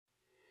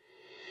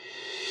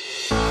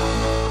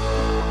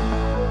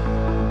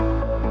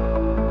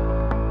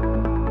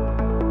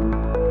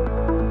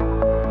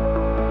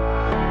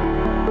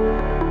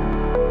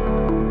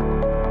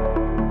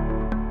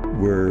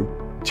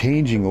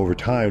changing over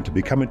time to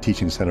become a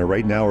teaching center.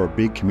 Right now, we're a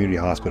big community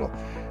hospital.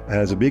 And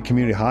as a big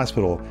community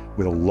hospital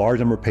with a large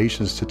number of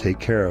patients to take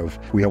care of,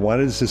 we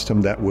wanted a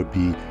system that would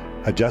be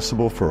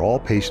adjustable for all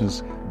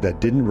patients, that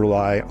didn't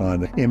rely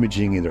on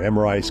imaging, either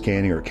MRI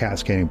scanning or CAT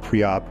scanning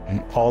pre-op.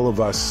 All of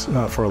us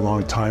for a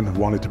long time have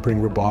wanted to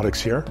bring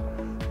robotics here.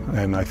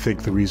 And I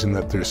think the reason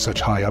that there's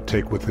such high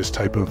uptake with this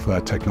type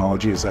of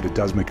technology is that it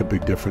does make a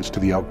big difference to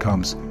the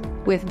outcomes.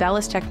 With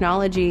VELYS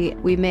technology,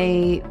 we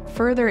may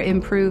further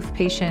improve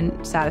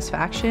patient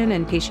satisfaction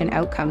and patient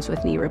outcomes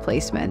with knee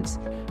replacements.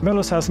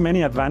 VELYS has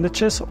many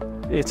advantages.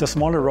 It's a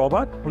smaller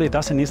robot. It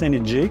doesn't need any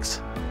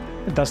jigs.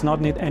 It does not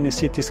need any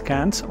CT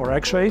scans or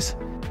x-rays.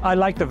 I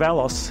like the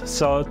VELYS,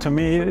 so to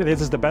me, this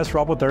is the best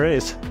robot there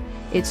is.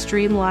 It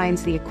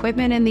streamlines the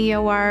equipment in the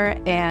OR,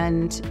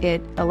 and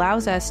it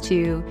allows us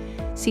to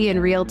see in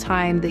real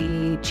time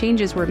the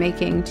changes we're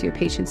making to a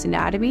patient's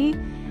anatomy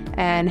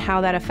and how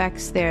that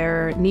affects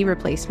their knee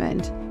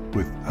replacement.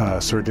 With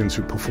surgeons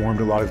who performed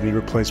a lot of knee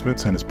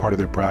replacements and as part of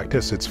their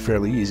practice, it's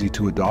fairly easy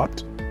to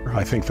adopt.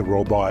 I think the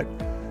robot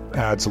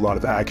adds a lot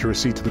of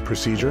accuracy to the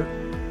procedure,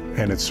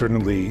 and it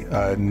certainly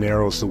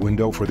narrows the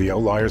window for the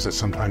outliers that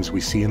sometimes we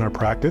see in our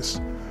practice.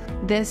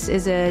 This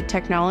is a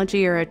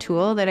technology or a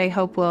tool that I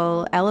hope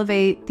will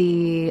elevate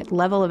the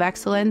level of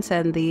excellence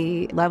and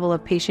the level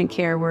of patient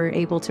care we're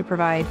able to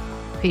provide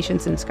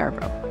patients in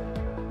Scarborough.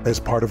 As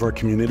part of our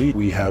community,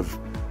 we have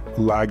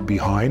lagged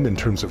behind in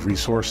terms of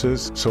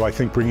resources. So I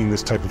think bringing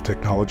this type of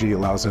technology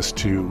allows us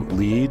to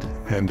lead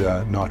and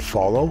not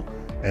follow.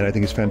 And I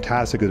think it's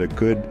fantastic that a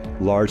good,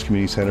 large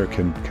community center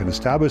can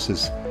establish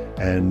this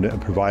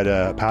and provide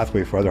a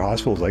pathway for other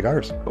hospitals like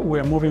ours.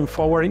 We're moving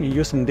forward in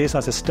using this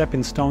as a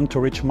stepping stone to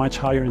reach much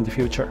higher in the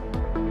future.